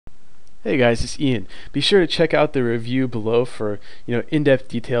Hey guys, it's Ian. Be sure to check out the review below for in-depth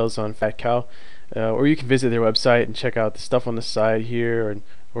details on Fat Cow, or you can visit their website and check out the stuff on the side here,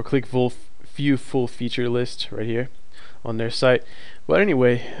 or click view full feature list right here on their site. But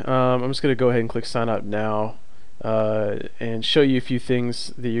anyway, I'm just gonna go ahead and click sign up now, and show you a few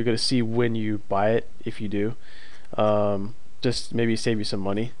things that you're gonna see when you buy it, if you do. Just maybe save you some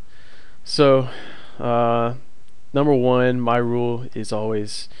money. So, number one, my rule is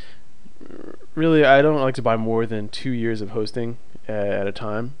always really I don't like to buy more than 2 years of hosting at a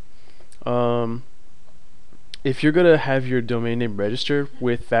time. Um, if you're gonna have your domain name register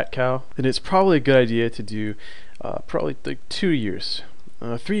with FatCow, then it's probably a good idea to do probably like 2 years.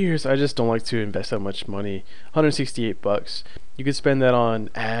 3 years, I just don't like to invest that much money. 168 bucks. You could spend that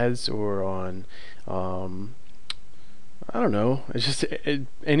on ads or on I don't know. It's just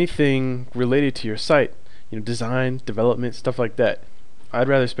anything related to your site. Design, development, stuff like that. I'd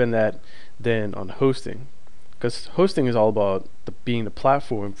rather spend that than on hosting, because hosting is all about being the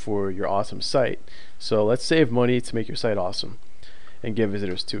platform for your awesome site. So let's save money to make your site awesome and get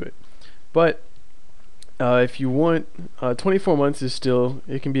visitors to it. But if you want, 24 months is still,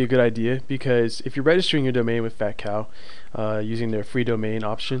 it can be a good idea, because if you're registering your domain with FatCow using their free domain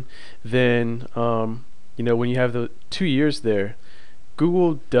option, then when you have the 2 years there,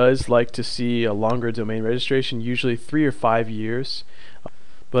 Google does like to see a longer domain registration, usually 3 or 5 years.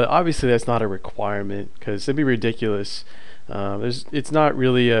 But obviously that's not a requirement, because it'd be ridiculous. It's not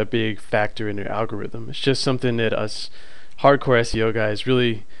really a big factor in their algorithm. It's just something that us hardcore SEO guys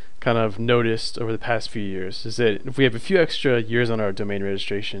really kind of noticed over the past few years, is that if we have a few extra years on our domain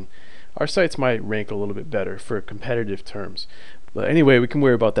registration, our sites might rank a little bit better for competitive terms. But anyway, we can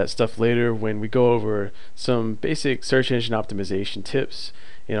worry about that stuff later when we go over some basic search engine optimization tips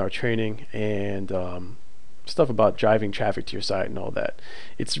in our training, and stuff about driving traffic to your site and all that.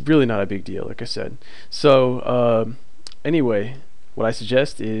 It's really not a big deal, like I said. So anyway, what I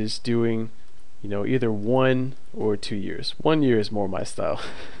suggest is doing either 1 or 2 years. 1 year is more my style,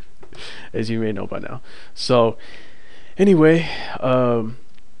 as you may know by now. So anyway, down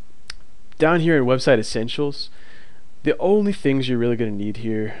here in website essentials, the only things you're really going to need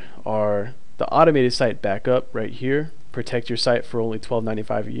here are the automated site backup right here. Protect your site for only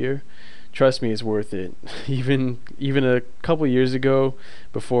 $12.95 a year. Trust me, it's worth it. Even a couple years ago,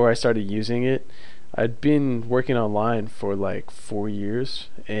 before I started using it, I'd been working online for like 4 years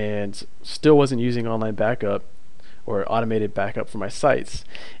and still wasn't using online backup or automated backup for my sites.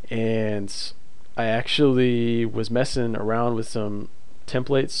 And I actually was messing around with some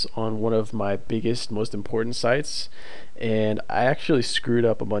templates on one of my biggest, most important sites, and I actually screwed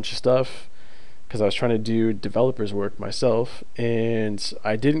up a bunch of stuff because I was trying to do developers work myself, and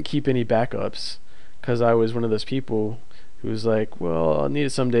I didn't keep any backups because I was one of those people who was like, well, I'll need it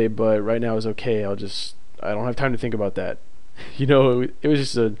someday, but right now is okay. I don't have time to think about that. It was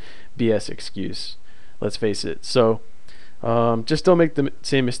just a BS excuse, let's face it. So just don't make the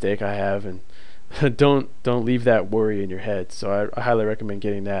same mistake I have, and don't leave that worry in your head. So I highly recommend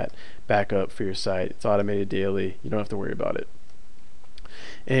getting that backup for your site. It's automated daily. You don't have to worry about it.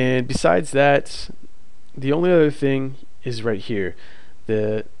 And besides that, the only other thing is right here.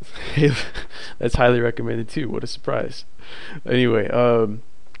 That's highly recommended too. What a surprise. Anyway,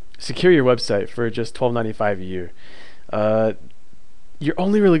 secure your website for just $12.95 a year. You're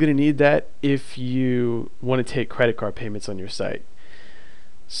only really going to need that if you want to take credit card payments on your site.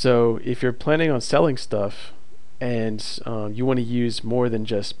 So if you're planning on selling stuff and you want to use more than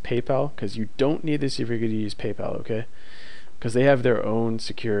just PayPal, because you don't need this if you're going to use PayPal, okay? Because they have their own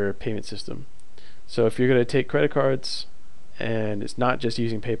secure payment system. So if you're going to take credit cards and it's not just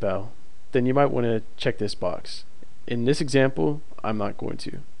using PayPal, then you might want to check this box. In this example, I'm not going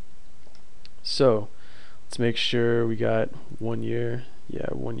to. So let's make sure we got 1 year. Yeah,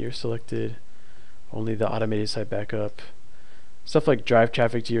 1 year selected. Only the automated site backup. Stuff like drive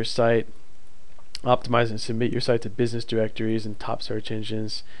traffic to your site, optimize and submit your site to business directories and top search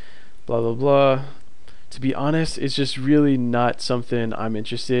engines, blah blah blah. To be honest, it's just really not something I'm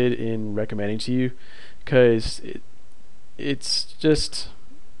interested in recommending to you, because it's just,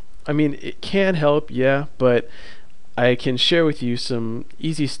 I mean, it can help, yeah, but I can share with you some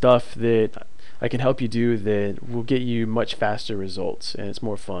easy stuff that I can help you do that will get you much faster results, and it's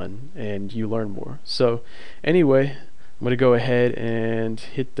more fun and you learn more. So anyway, I'm going to go ahead and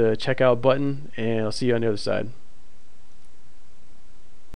hit the checkout button, and I'll see you on the other side.